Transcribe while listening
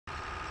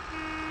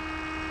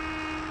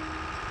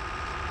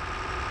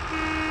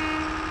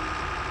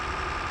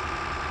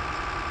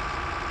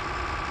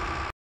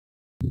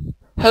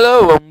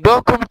Hello and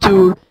welcome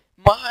to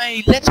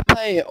my Let's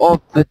Play of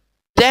the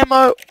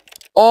demo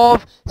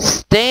of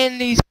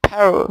Stanley's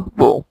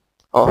Parable.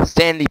 Oh,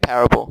 Stanley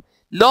Parable.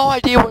 No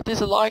idea what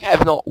this is like, I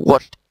have not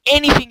watched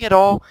anything at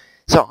all,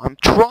 so I'm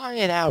trying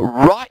it out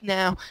right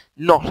now,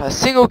 not a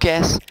single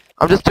guess.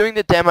 I'm just doing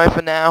the demo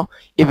for now.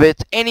 If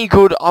it's any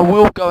good, I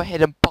will go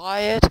ahead and buy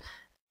it,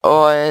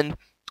 and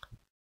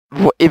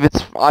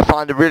if I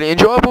find it really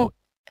enjoyable,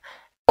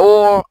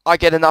 or I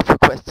get enough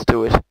requests to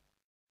do it.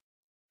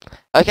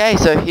 Okay,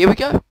 so here we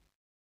go.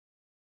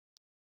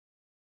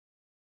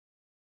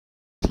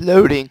 It's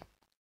loading.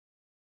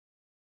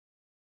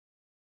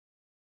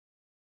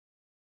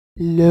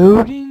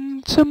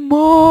 Loading some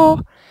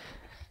more.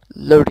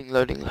 Loading.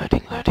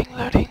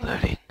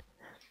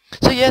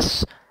 So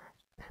yes,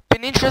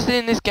 been interested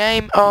in this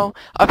game.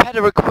 I've had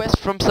a request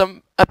from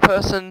a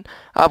person,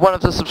 one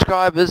of the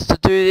subscribers, to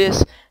do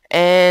this,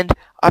 and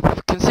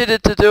I've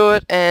considered to do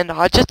it, and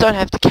I just don't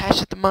have the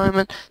cash at the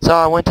moment, so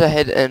I went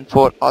ahead and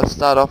thought I'd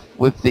start off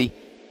with the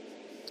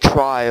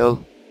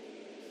trial.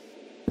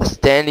 A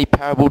Stanley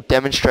Parable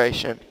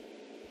demonstration.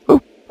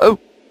 What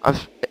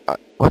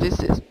is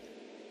this?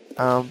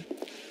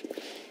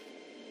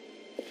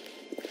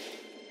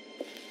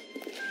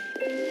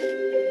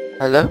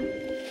 Hello?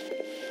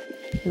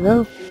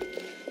 Hello?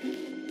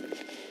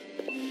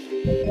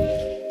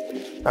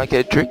 I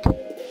get a drink?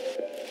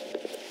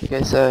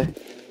 Okay, so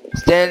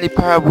Stanley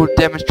Parable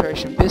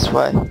demonstration this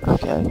way.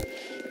 Okay.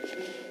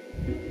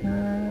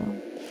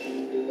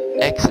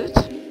 Exit.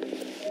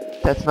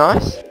 That's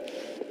nice.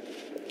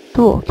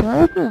 Door. Can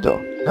I open the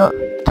door? No,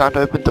 can't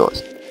open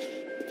doors.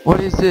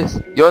 What is this?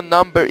 Your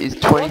number is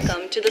 20.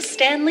 Welcome to the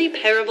Stanley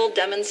Parable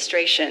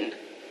demonstration.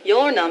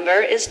 Your number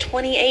is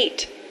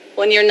 28.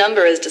 When your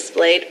number is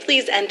displayed,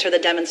 please enter the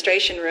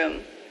demonstration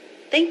room.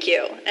 Thank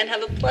you, and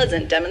have a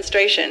pleasant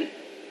demonstration.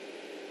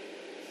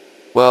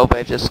 Well,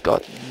 they just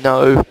got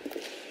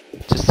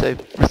just a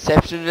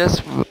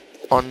receptionist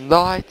on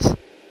lights.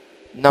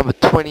 Number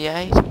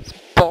 28. It's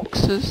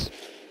boxes.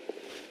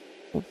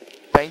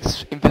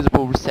 Thanks,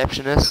 invisible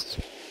receptionist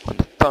on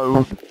the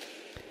phone.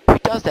 Who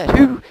does that?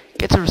 Who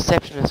gets a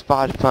receptionist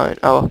via the phone?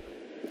 Oh,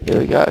 here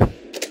we go.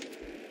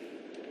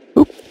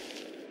 Oop.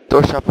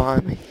 Door shut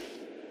behind me.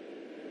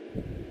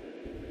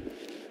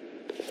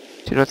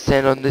 Do not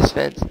stand on this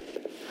fence.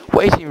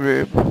 Waiting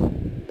room.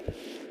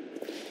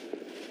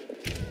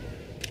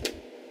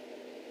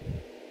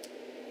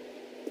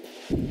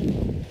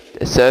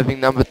 They're serving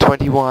number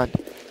 21.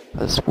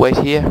 Let's wait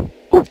here.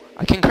 Oh,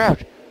 I can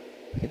crouch.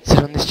 I can sit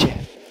on this chair.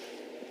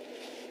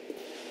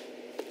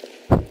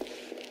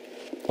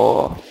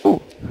 Oh,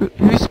 who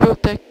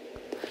spilled their...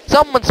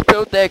 Someone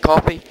spilled their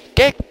coffee.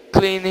 Get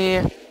clean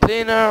here.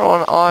 Cleaner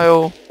on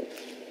aisle...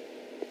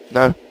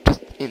 No,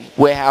 just in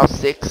warehouse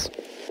 6.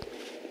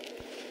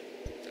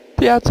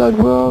 The outside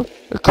world.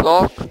 The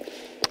clock.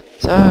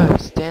 So,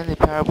 Stanley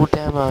Parable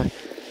demo.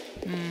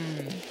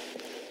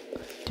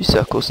 Do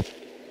circles.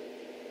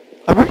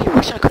 I really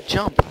wish I could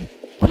jump.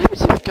 What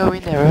happens if I go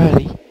in there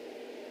early?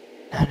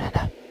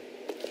 No.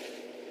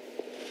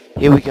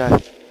 Here we go.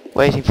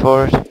 Waiting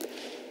for it.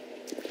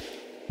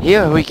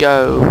 Here we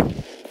go.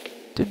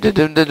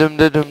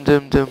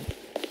 Dum.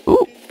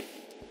 Ooh.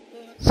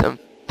 Some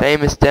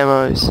famous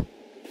demos.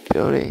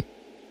 Building.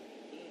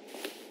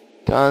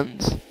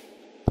 Guns.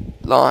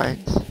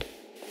 Lines.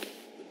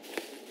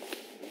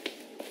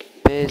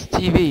 There's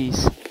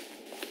TVs.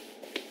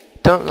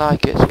 Don't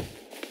like it.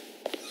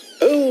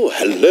 Oh,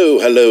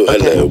 hello.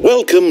 Okay.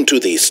 Welcome to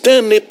the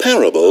Stanley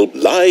Parable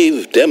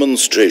live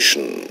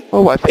demonstration.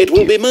 Oh, I thank It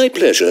will you. be my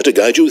pleasure to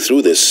guide you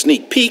through this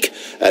sneak peek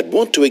at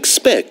what to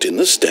expect in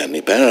the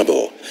Stanley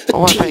Parable.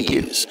 Oh, I thank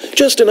you. Tease,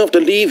 just enough to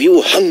leave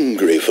you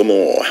hungry for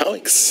more. How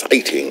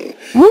exciting.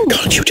 Woo.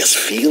 Can't you just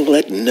feel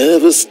that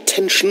nervous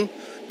tension?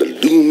 The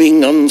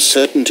looming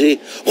uncertainty?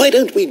 Why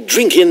don't we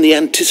drink in the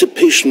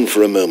anticipation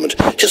for a moment,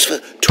 just for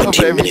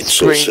 20 minutes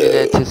or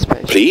so?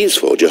 Please,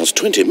 for just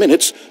 20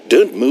 minutes,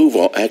 don't move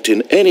or act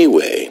in any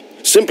way.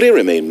 Simply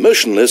remain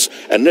motionless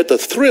and let the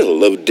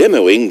thrill of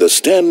demoing the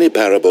Stanley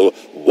Parable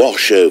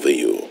wash over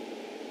you.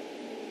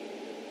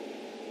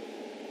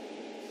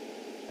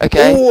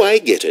 Okay. Oh, I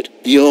get it.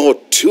 You're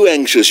too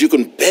anxious. You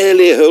can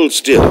barely hold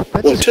still.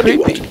 That's Well, just tell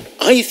you creepy. what.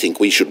 I think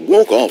we should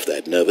walk off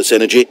that nervous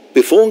energy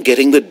before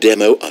getting the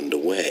demo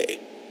underway.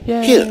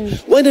 Yay. Here,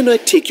 why don't I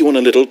take you on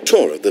a little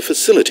tour of the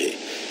facility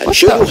and What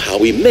show the- you how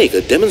we make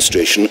a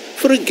demonstration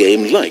for a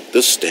game like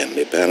the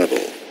Stanley Parable.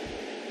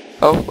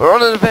 Oh, we're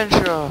on an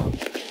adventure.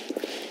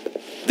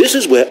 This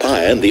is where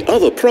I and the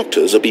other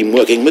proctors have been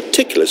working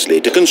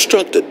meticulously to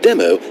construct a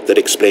demo that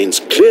explains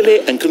clearly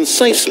and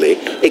concisely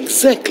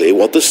exactly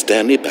what the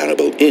Stanley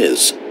Parable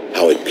is,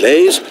 how it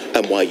plays,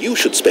 and why you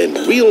should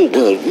spend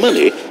real-world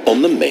money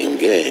on the main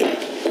game.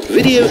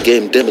 Video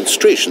game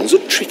demonstrations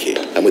are tricky,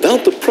 and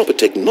without the proper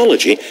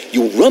technology,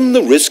 you run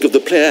the risk of the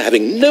player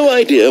having no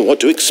idea what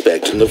to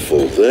expect in the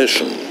full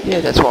version. Yeah,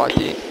 that's what I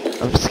did.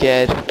 I'm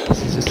scared.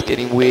 This is just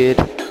getting weird.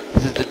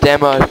 This is the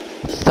demo.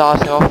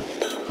 Start off.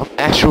 I'm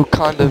actually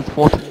kind of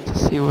wanting to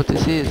see what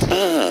this is.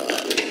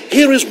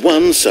 Here is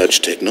one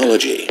such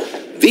technology.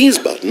 These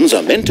buttons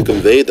are meant to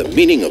convey the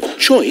meaning of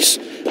choice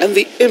and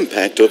the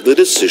impact of the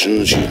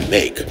decisions you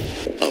make.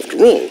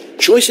 After all,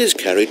 choices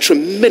carry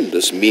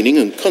tremendous meaning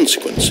and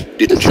consequence.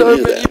 Didn't you know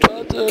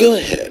that? Go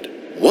ahead.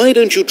 Why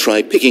don't you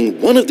try picking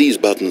one of these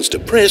buttons to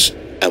press,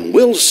 and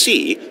we'll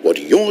see what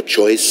your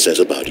choice says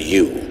about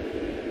you.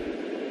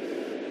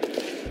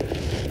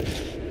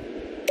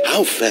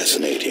 How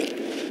fascinating.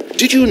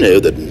 Did you know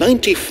that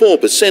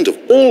 94% of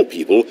all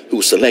people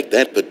who select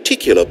that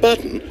particular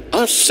button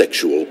are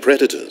sexual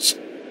predators?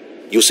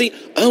 You see,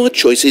 our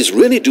choices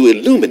really do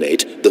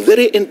illuminate the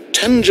very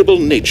intangible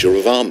nature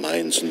of our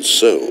minds and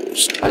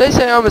souls. Are they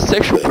saying I'm a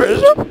sexual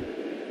predator?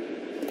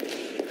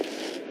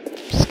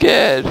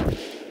 Scared.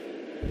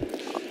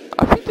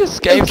 I think this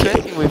game's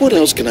messing with What me.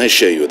 else can I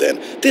show you then?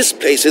 This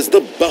place is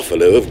the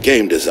buffalo of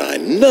game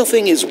design.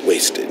 Nothing is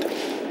wasted.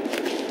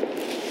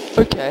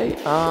 Okay,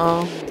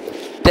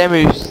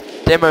 demo.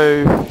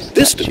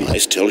 This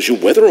device tells you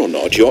whether or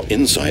not you're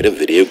inside a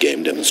video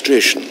game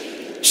demonstration.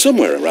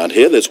 Somewhere around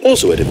here there's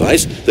also a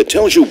device that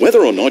tells you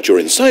whether or not you're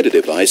inside a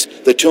device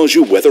that tells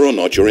you whether or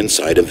not you're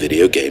inside a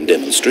video game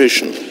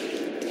demonstration.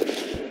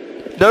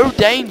 No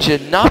danger,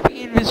 nothing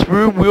in this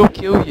room will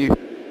kill you.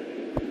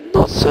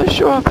 Not so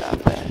sure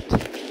about that.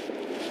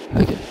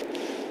 Okay.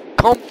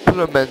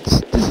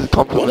 Compliments. This is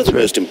compliments. One of the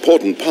most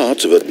important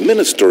parts of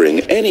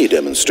administering any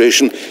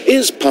demonstration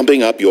is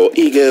pumping up your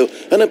ego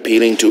and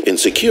appealing to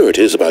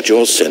insecurities about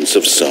your sense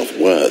of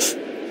self-worth.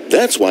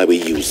 That's why we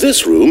use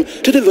this room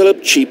to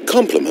develop cheap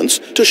compliments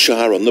to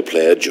shower on the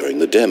player during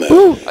the demo.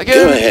 Ooh,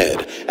 Go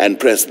ahead and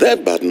press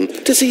that button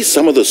to see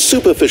some of the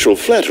superficial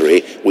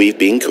flattery we've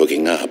been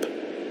cooking up.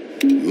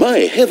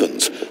 My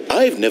heavens,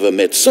 I've never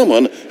met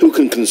someone who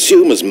can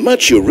consume as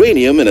much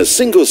uranium in a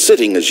single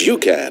sitting as you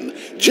can.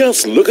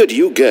 Just look at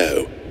you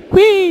go.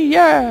 Whee,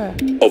 yeah.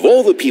 Of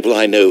all the people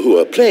I know who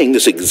are playing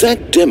this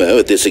exact demo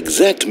at this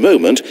exact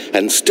moment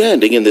and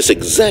standing in this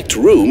exact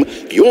room,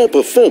 your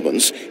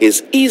performance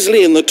is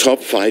easily in the top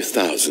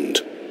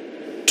 5,000.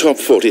 Top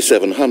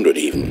 4,700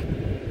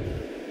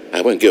 even.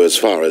 I won't go as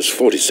far as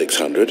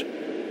 4,600.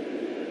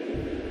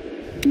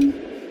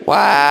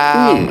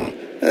 Wow.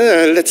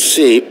 Let's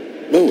see.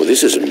 Oh,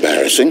 this is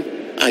embarrassing.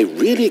 I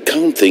really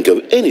can't think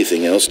of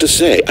anything else to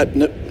say.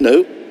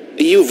 No.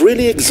 You've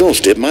really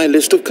exhausted my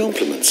list of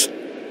compliments.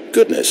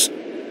 Goodness,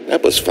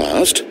 that was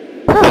fast.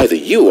 Either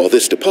you or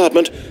this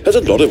department has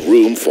a lot of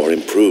room for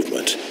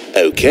improvement.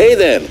 Okay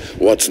then,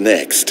 what's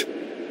next?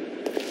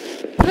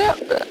 Yeah,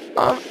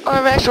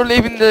 I'm actually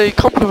leaving the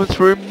compliments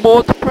room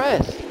more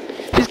depressed.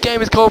 This game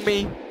has called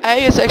me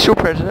A, a sexual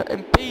predator,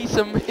 and B,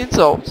 some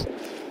insults.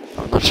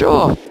 I'm not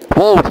sure.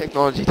 Whoa,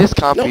 technology, this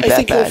can't be that bad. I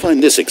think you'll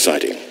find this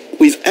exciting.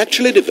 We've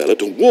actually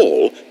developed a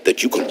wall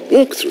that you can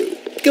walk through.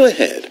 Go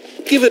ahead,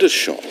 give it a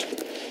shot.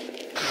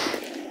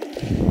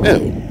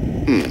 Oh,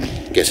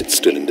 guess it's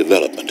still in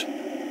development.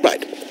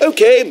 Right,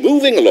 okay,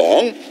 moving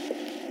along.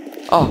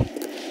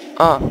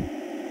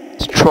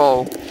 It's a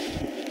troll.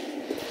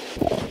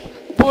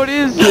 What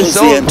is this?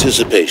 How's the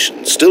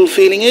anticipation? Still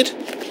feeling it?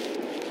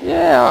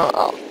 Yeah,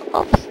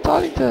 I'm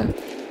starting to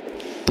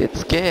get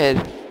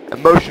scared.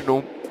 Emotion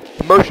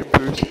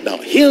boost. Now,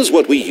 here's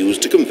what we use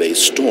to convey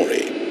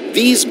story.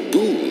 These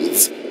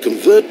booths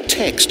convert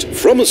text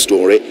from a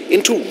story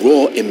into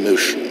raw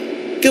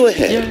emotion. Go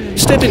ahead,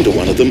 step into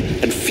one of them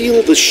and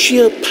feel the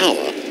sheer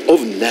power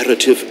of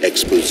narrative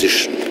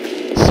exposition.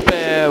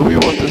 Spare, we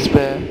want to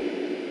spare.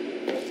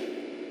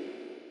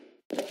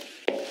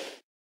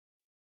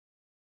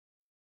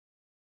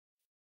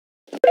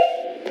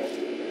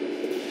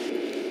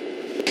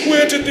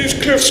 Where did these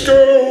cliffs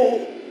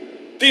go?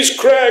 These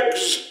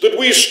crags that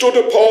we stood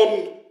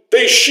upon,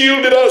 they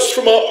shielded us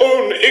from our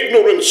own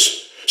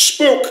ignorance,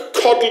 spoke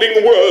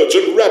coddling words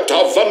and wrapped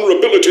our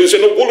vulnerabilities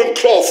in a woolen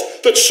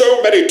cloth that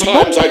so many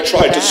times I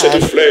tried to set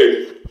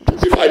aflame.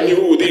 If I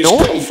knew these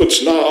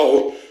comforts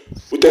now,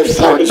 would their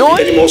fibers be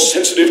any more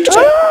sensitive to...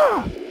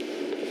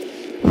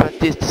 But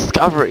this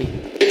discovery.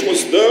 It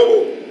was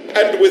though,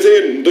 and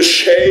within the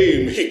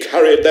shame he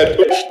carried that...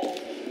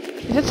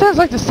 It sounds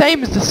like the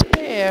same as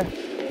despair.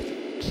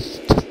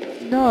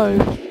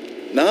 No.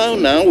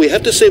 Now, we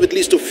have to save at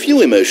least a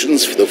few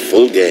emotions for the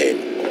full game.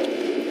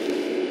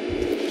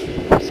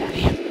 What's that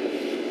here?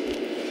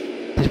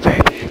 It's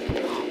very big.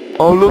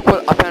 Oh, look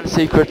what I found a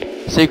secret.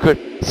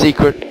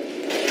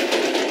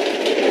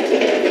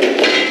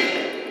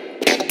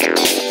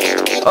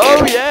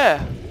 Oh, yeah.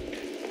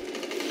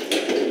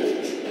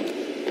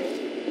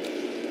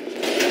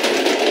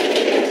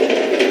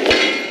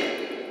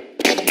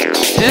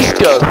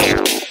 Disco.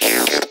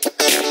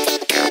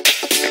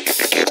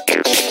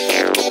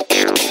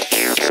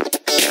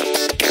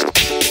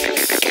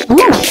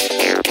 Woo!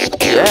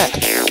 Yeah.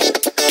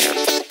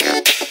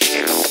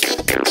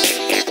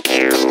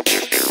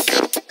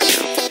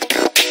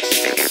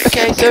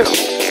 Okay, so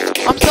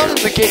I'm starting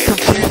to get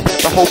confused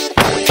about the whole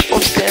point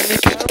of Stanley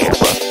Parable,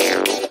 but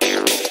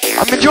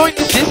I'm enjoying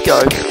the disco.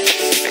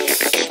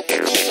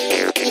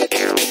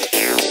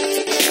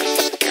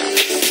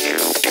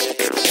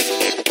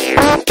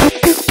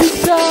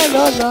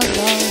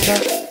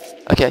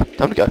 Okay,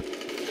 time to go.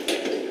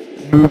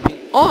 moving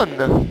on.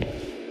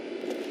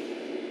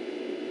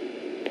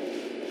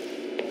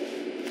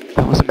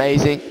 That was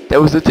amazing.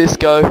 There was a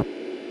disco,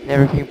 and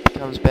everything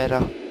becomes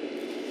better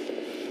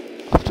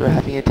after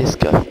having a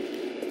disco.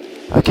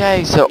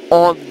 Okay, so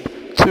on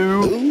to...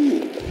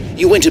 Ooh,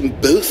 you went in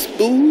both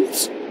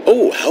booths?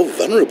 Oh, how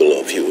vulnerable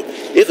of you.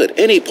 If at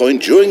any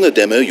point during the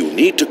demo you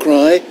need to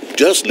cry,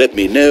 just let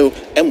me know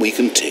and we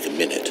can take a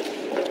minute.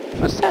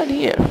 What's down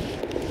here?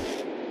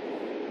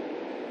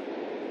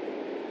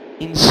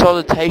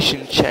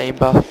 Insolation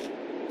chamber.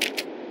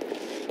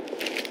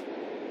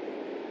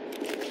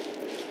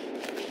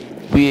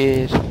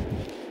 Weird.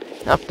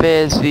 Up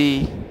there's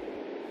the...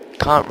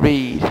 can't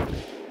read.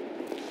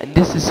 And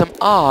this is some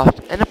art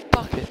and a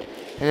bucket.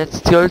 And let's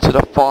go to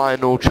the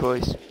final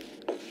choice.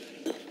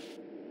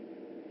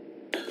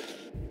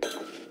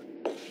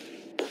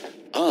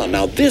 Ah,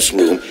 now this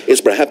room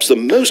is perhaps the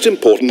most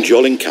important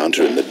you'll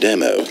encounter in the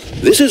demo.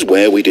 This is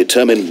where we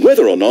determine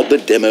whether or not the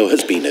demo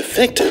has been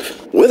effective.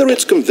 Whether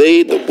it's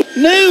conveyed the...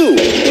 No!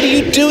 What are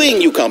you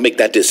doing? You can't make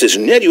that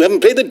decision yet. You haven't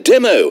played the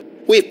demo.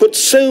 We've put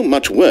so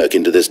much work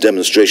into this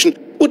demonstration.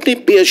 Wouldn't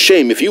it be a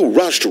shame if you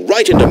rushed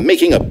right into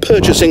making a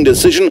purchasing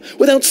decision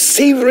without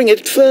savoring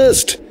it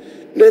first?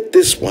 Let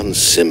this one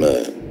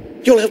simmer.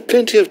 You'll have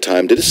plenty of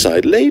time to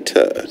decide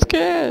later. I'm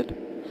scared.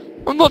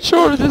 I'm not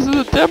sure if this is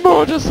a demo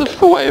or just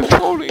a way of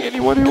trolling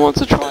anyone who wants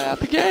to try out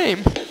the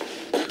game.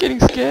 I'm getting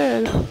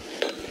scared.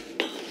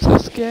 So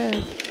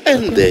scared.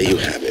 And there you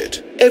have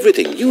it.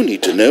 Everything you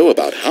need to know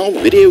about how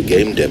video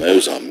game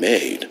demos are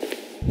made.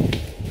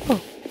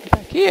 Oh,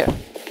 back here.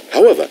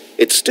 However,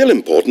 it's still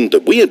important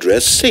that we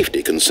address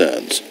safety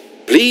concerns.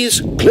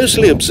 Please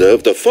closely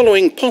observe the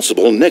following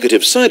possible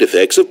negative side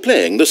effects of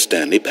playing the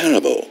Stanley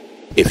Parable.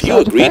 If you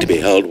agree to be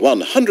held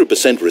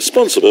 100%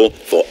 responsible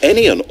for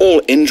any and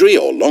all injury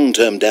or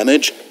long-term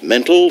damage,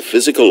 mental,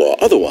 physical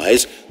or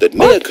otherwise, that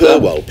may occur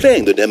while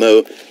playing the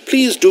demo,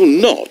 please do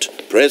not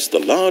press the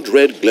large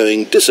red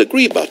glowing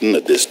disagree button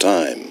at this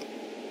time.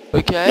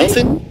 Okay.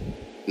 Nothing?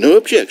 No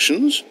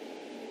objections?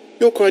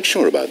 You're quite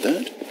sure about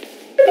that?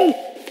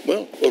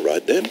 Well, all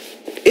right then.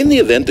 In the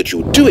event that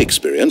you do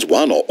experience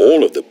one or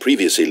all of the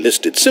previously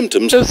listed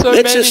symptoms,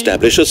 let's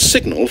establish a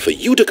signal for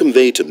you to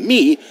convey to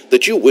me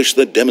that you wish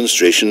the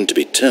demonstration to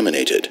be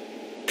terminated.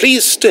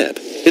 Please step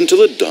into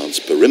the dance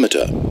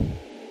perimeter.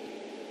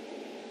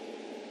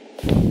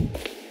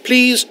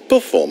 Please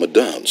perform a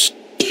dance.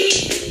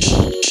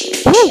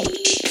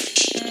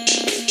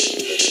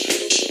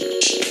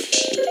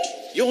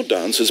 Your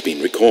dance has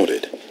been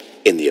recorded.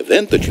 In the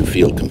event that you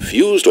feel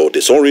confused or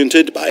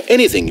disoriented by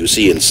anything you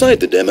see inside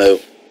the demo,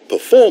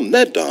 perform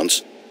that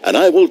dance, and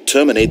I will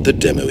terminate the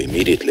demo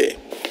immediately.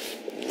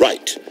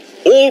 Right.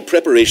 All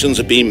preparations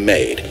have been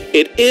made.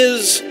 It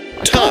is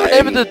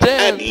time at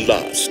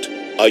last.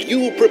 Are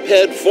you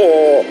prepared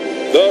for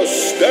the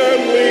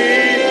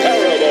Stanley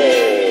Parable?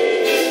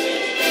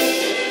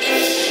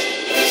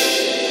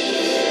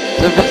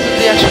 So this is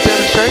the actual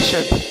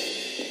demonstration.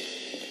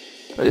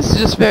 But this is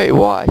just very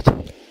wide.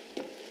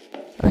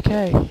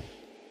 Okay.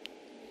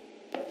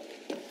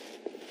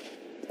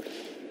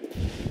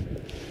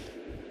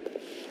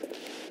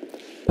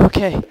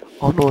 Okay,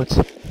 onwards.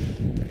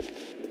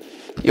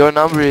 Your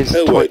number is...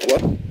 Oh, wait,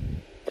 what?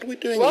 What are we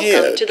doing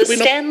here? Welcome to the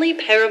Stanley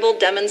Parable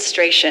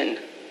demonstration.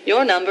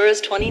 Your number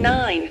is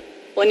 29.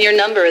 When your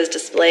number is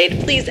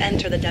displayed, please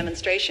enter the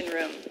demonstration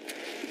room.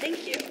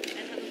 Thank you.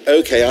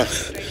 Okay,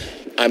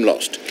 I'm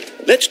lost.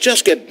 Let's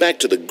just get back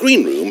to the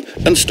green room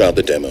and start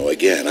the demo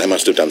again. I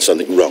must have done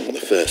something wrong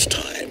the first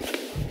time.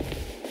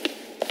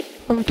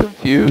 I'm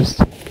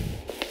confused.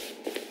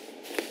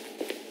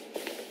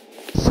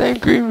 Same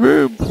green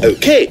room.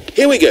 Okay,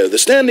 here we go. The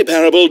Stanley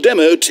Parable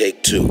demo,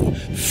 take 2.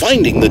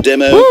 Finding the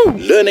demo,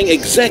 learning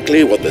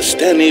exactly what the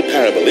Stanley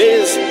Parable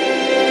is.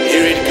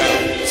 Here it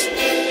comes.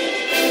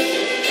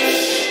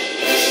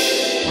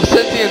 We're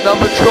sending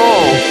another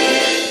troll.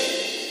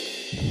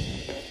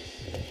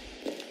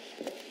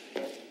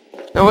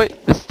 No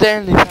wait, the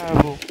Stanley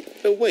Parable.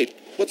 Oh wait,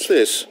 what's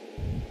this?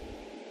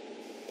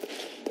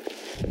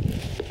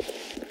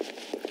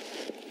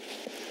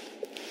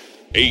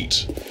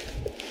 Eight.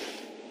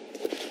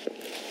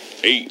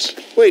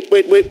 Wait.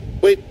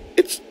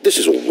 This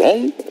is all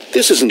wrong.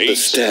 This isn't the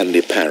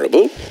Stanley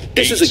Parable.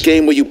 This is a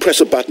game where you press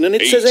a button and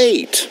it says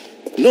 8.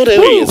 Not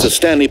only is the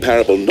Stanley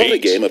Parable not a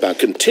game about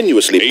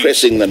continuously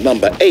pressing the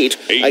number 8,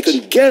 I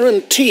can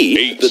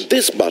guarantee that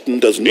this button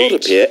does not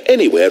appear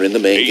anywhere in the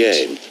main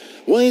game.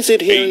 Why is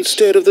it here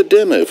instead of the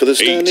demo for the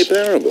Stanley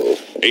Parable?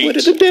 Where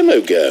did the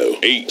demo go?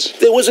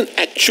 There was an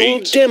actual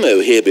demo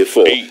here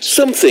before.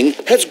 Something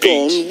has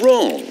gone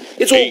wrong.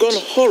 It's all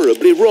gone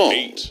horribly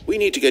wrong. We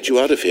need to get you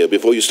out of here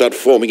before you start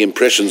forming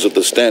impressions of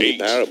the Stanley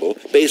Parable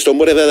based on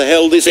whatever the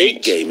hell this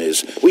 8 game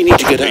is. We need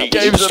to get out. We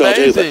need to start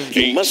over.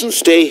 You mustn't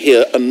stay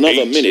here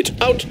another minute.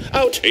 Out,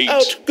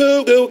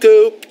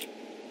 go.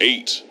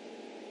 8.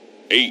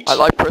 I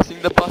like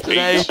pressing the button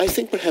 8. I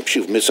think perhaps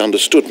you've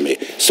misunderstood me,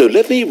 so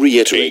let me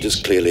reiterate as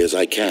clearly as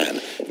I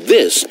can.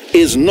 This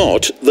is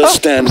not the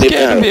Stanley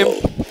Parable.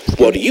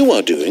 What you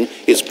are doing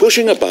is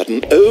pushing a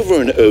button over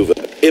and over.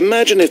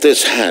 Imagine if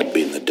this had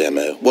been the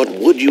demo. What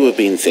would you have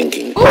been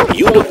thinking?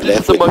 You would have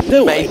left with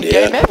no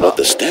idea what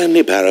the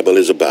Stanley Parable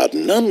is about.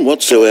 None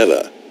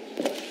whatsoever.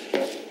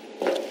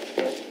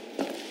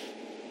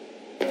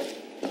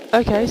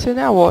 Okay, so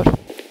now what?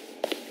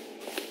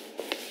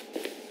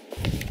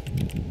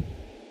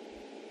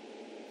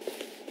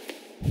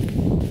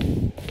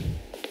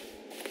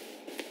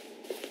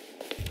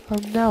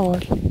 Now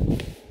what?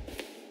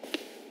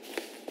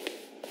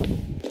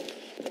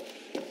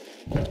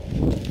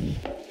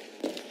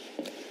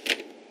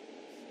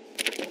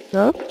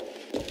 No?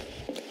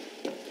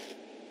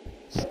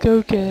 Let's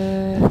go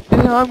get...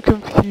 I'm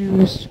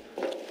confused.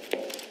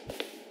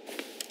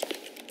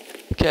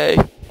 Okay,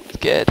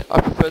 scared.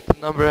 I prefer the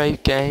number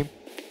 8 game.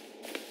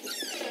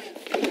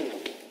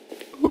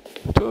 Oh,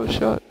 door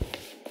shut.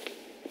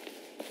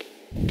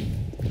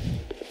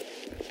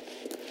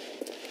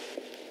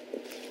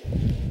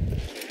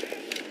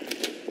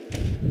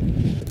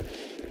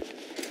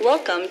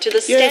 Welcome to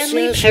the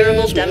Stanley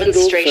Parable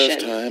demonstration.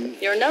 Time.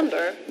 Your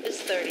number is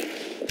 30.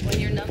 When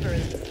your number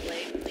is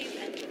displayed, please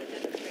enter the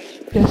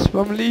demonstration. Yes,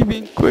 I'm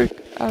leaving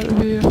quick out of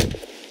here.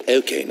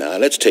 Okay, now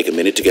let's take a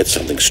minute to get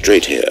something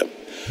straight here.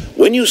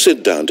 When you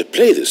sit down to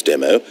play this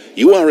demo,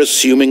 you are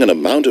assuming an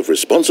amount of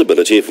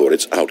responsibility for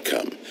its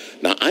outcome.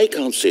 Now, I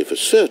can't say for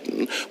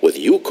certain whether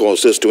you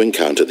caused us to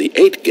encounter the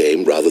 8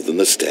 game rather than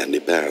the Stanley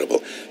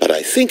Parable, but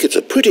I think it's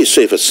a pretty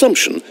safe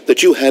assumption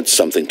that you had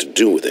something to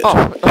do with it.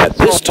 At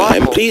this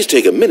time, please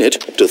take a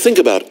minute to think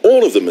about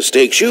all of the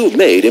mistakes you've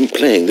made in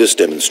playing this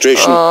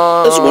demonstration,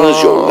 as well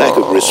as your lack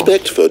of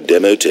respect for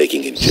demo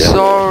taking in general.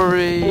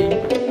 Sorry.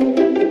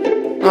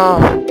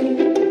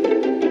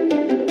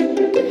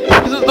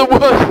 This is the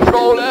worst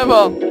troll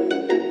ever.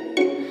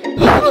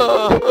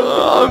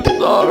 I'm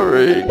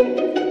sorry.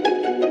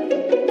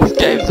 This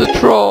game's a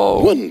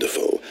troll.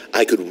 Wonderful.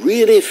 I could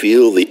really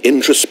feel the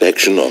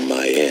introspection on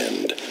my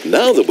end.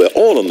 Now that we're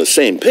all on the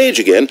same page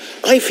again,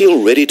 I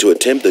feel ready to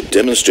attempt the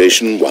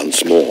demonstration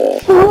once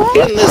more.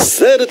 In this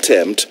third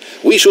attempt,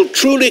 we shall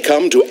truly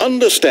come to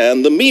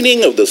understand the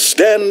meaning of the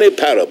Stanley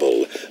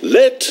Parable.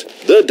 Let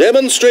the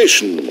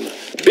demonstration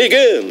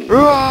begin.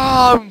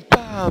 Bam,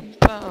 bam,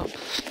 bam.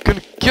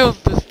 Gonna kill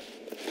this.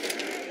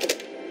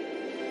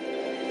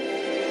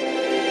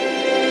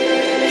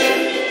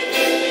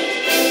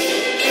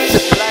 The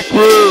black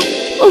room.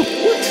 Oh.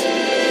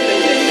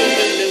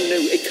 No,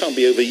 it can't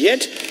be over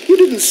yet. You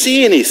didn't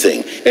see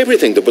anything.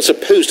 Everything that was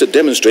supposed to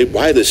demonstrate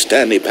why the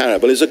Stanley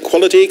Parable is a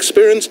quality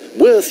experience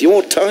worth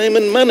your time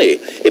and money.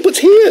 It was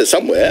here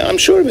somewhere, I'm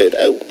sure of it.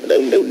 Oh,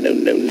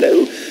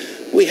 no.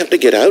 We have to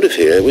get out of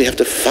here. We have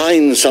to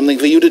find something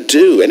for you to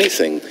do,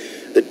 anything.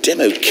 The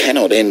demo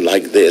cannot end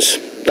like this.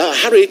 Now,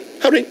 hurry,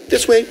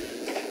 this way.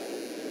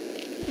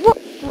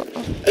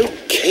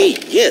 Okay,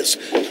 yes,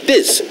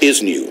 this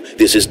is new.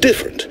 This is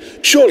different.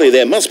 Surely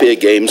there must be a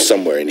game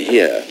somewhere in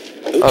here.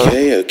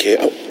 Okay.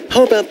 Oh,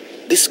 how about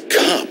this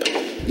cup?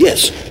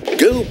 Yes,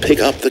 go pick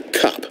up the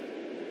cup.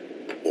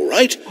 All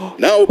right,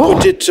 now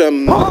put it,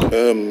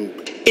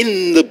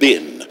 in the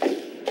bin.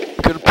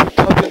 Gonna put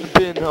cup in the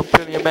bin. I'm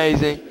feeling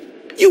amazing.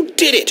 You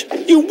did it!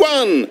 You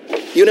won!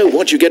 You know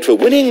what you get for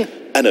winning?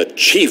 An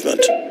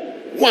achievement.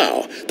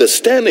 Wow, the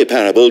Stanley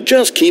Parable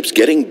just keeps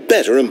getting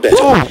better and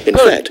better. In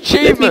fact,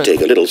 let me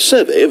take a little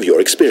survey of your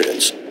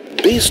experience.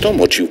 Based on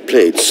what you've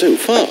played so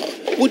far,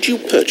 would you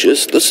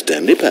purchase the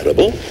Stanley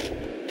Parable?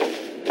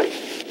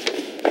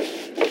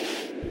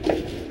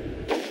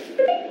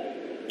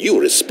 You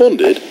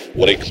responded,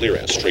 What a clear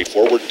and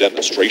straightforward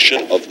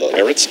demonstration of the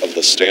merits of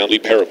the Stanley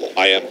Parable.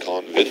 I am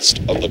convinced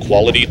of the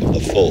quality of the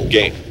full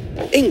game.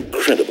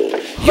 Incredible.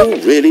 You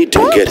really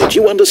do get it.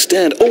 You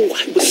understand. Oh,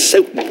 I was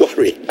so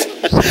worried.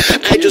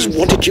 I just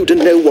wanted you to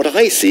know what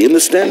I see in the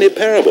Stanley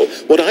Parable.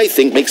 What I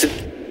think makes it,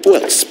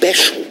 well,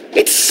 special.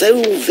 It's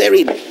so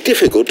very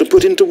difficult to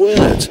put into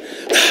words.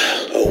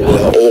 Oh,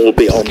 we're all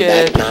beyond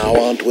that now,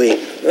 aren't we?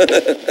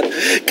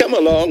 Come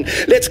along.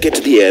 Let's get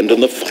to the end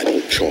and the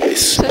final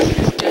choice.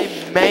 This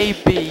game may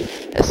be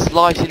a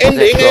slight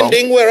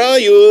Ending. Where are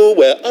you?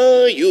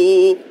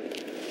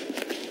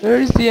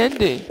 Where is the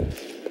ending?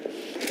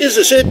 Is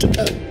this it?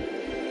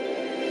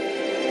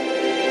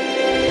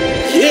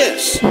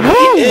 Yes, the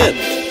end.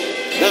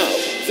 Now,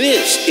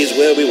 this is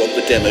where we want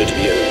the demo to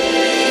be over.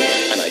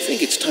 And I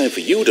think it's time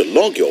for you to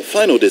log your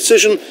final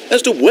decision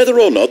as to whether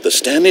or not the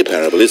Stanley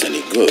Parable is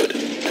any good.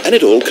 And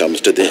it all comes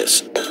to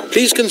this.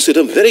 Please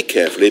consider very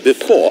carefully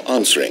before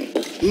answering.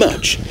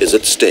 Much is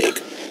at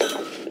stake.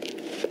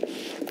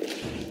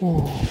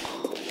 Ooh,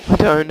 I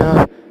don't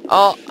know.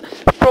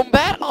 From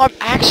that, I'm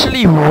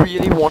actually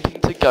really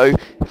wanting to go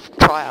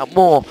try out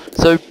more.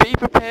 So be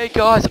prepared,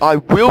 guys. I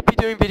will be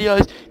doing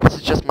videos. This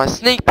is just my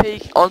sneak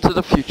peek onto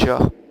the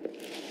future.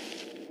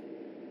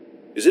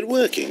 Is it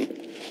working?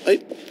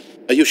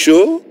 Are you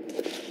sure?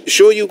 You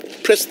sure you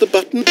pressed the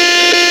button?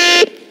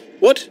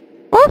 What?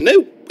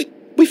 No,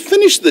 we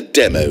finished the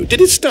demo.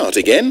 Did it start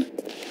again?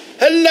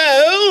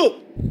 Hello?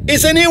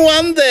 Is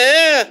anyone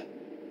there?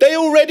 They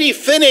already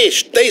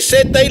finished. They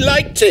said they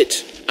liked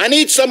it. I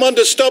need someone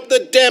to stop the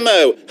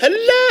demo.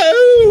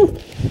 Hello?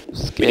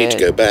 Scared. We need to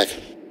go back.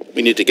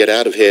 We need to get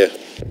out of here.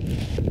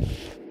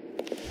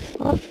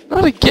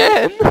 Not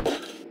again.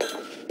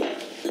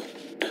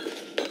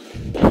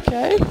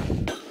 Okay.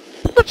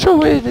 I'm not sure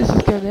where this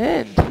is going to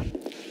end.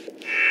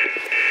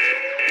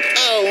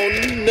 Oh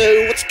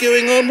no, what's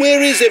going on?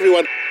 Where is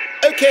everyone?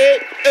 Okay,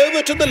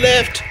 over to the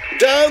left,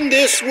 down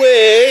this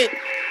way.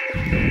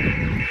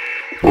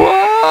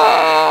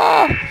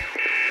 Whoa!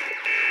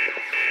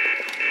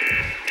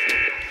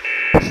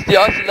 It's the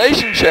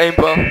isolation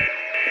chamber.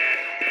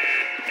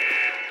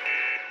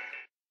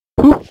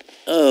 Whew.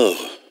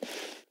 Oh,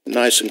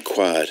 nice and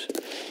quiet.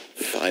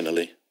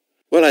 Finally.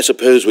 Well, I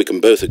suppose we can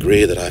both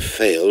agree that I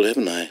failed,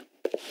 haven't I?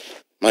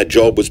 My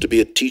job was to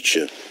be a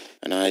teacher,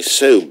 and I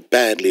so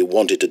badly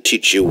wanted to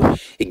teach you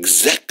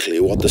exactly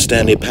what the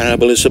Stanley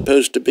Parable is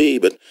supposed to be,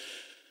 but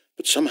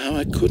somehow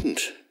I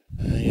couldn't.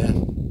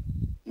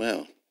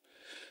 Well,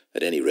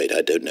 at any rate,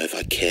 I don't know if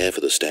I care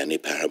for the Stanley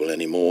Parable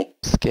anymore.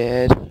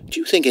 Scared. Do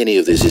you think any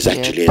of this is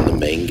actually in the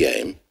main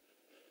game?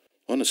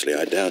 Honestly,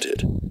 I doubt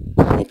it.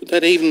 What would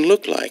that even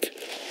look like?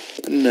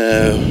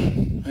 No,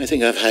 I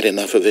think I've had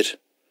enough of it.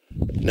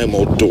 No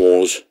more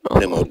doors,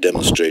 no more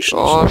demonstrations,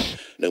 Gosh.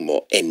 no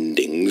more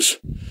endings.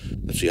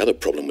 That's the other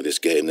problem with this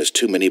game. There's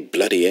too many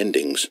bloody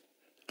endings.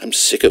 I'm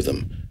sick of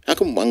them. How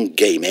can one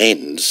game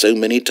end so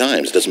many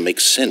times? It doesn't make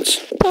sense.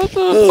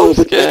 Oh,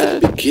 but back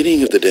at the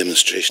beginning of the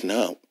demonstration,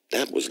 now,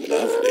 that was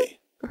lovely.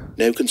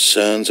 No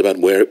concerns about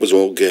where it was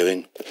all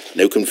going.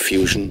 No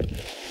confusion.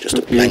 Just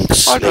a blank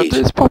slate. I got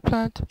this pop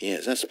plant.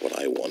 Yes, that's what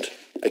I want.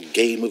 A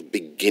game of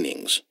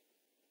beginnings.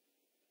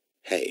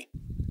 Hey,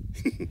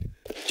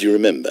 do you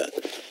remember,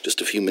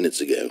 just a few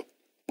minutes ago,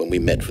 when we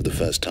met for the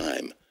first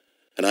time,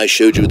 and I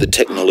showed you the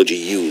technology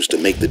used to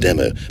make the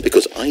demo,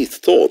 because I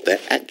thought there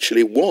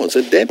actually was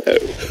a demo.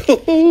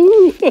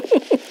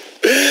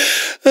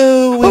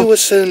 Oh, we were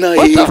so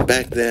naive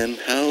back then.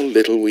 How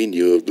little we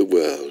knew of the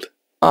world.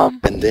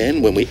 And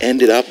then, when we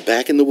ended up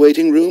back in the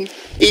waiting room,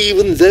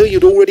 even though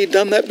you'd already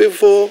done that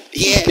before,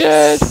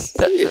 yes,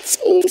 it's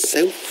all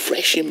so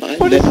fresh in my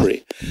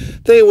memory.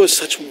 They were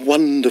such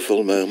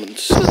wonderful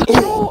moments.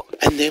 Oh,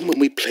 and then when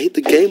we played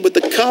the game with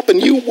the cup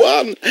and you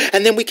won,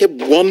 and then we kept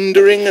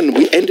wandering and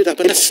we ended up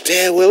in a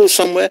stairwell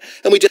somewhere,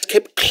 and we just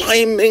kept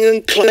climbing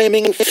and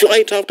climbing,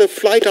 flight after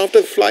flight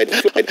after flight.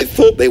 I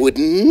thought they would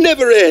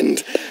never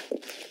end.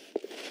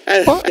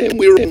 And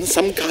we were in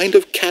some kind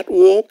of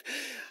catwalk.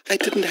 I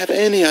didn't have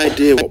any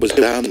idea what was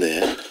down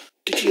there.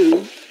 Did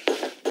you?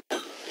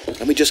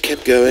 And we just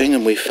kept going,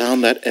 and we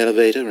found that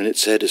elevator, and it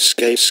said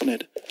escape on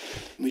it.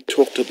 And we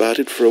talked about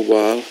it for a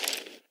while,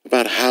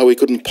 about how we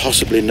couldn't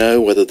possibly know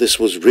whether this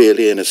was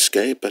really an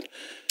escape, but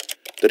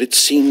that it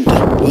seemed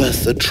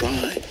worth a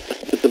try.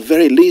 At the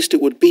very least,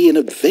 it would be an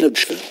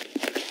adventure.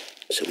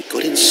 So we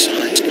got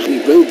inside, and we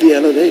rode the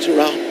elevator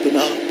up and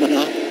up and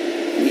up.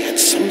 We had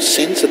some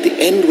sense that the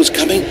end was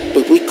coming,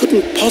 but we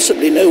couldn't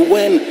possibly know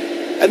when.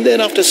 And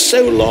then after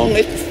so long,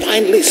 it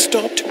finally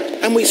stopped,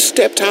 and we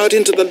stepped out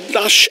into the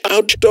lush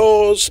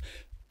outdoors,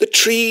 the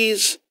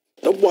trees,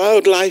 the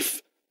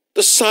wildlife,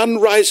 the sun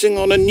rising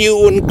on a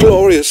new and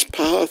glorious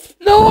path.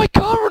 No, I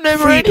can't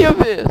remember any of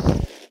this.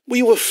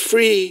 We were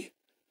free.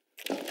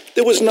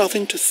 There was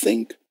nothing to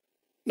think,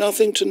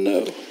 nothing to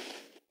know.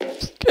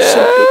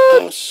 Simply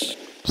us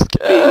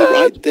being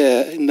right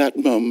there in that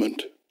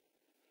moment.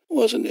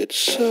 Wasn't it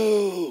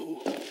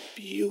so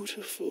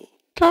beautiful?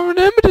 Can't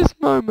remember this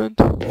moment.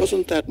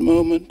 Wasn't that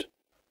moment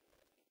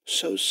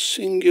so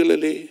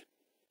singularly,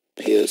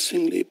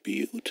 piercingly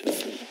beautiful?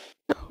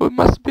 No, it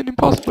must have been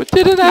impossible. It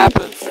didn't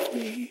happen.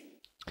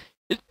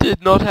 It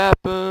did not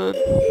happen.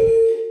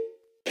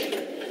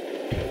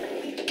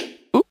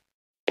 Ooh.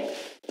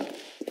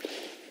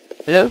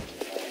 Hello?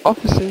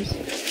 Officers.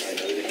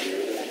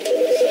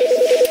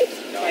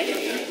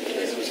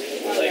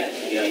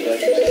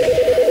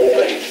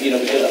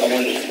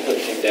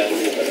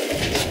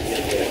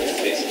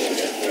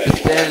 The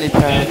Stanley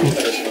Parable.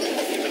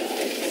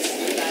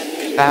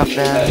 About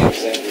now.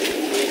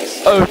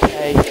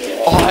 Okay,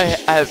 I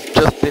have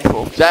just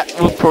informed. That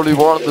was probably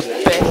one of the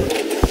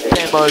best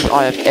demos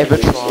I have ever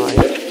tried.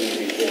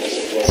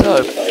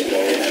 So,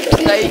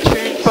 stay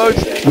tuned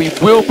folks, we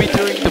will be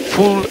doing the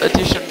full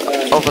edition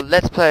of a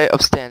Let's Play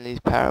of Stanley's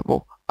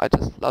Parable. I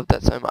just love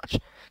that so much.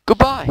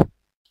 Goodbye,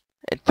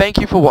 and thank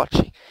you for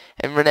watching.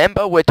 And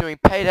remember, we're doing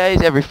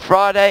paydays every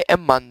Friday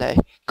and Monday.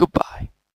 Goodbye.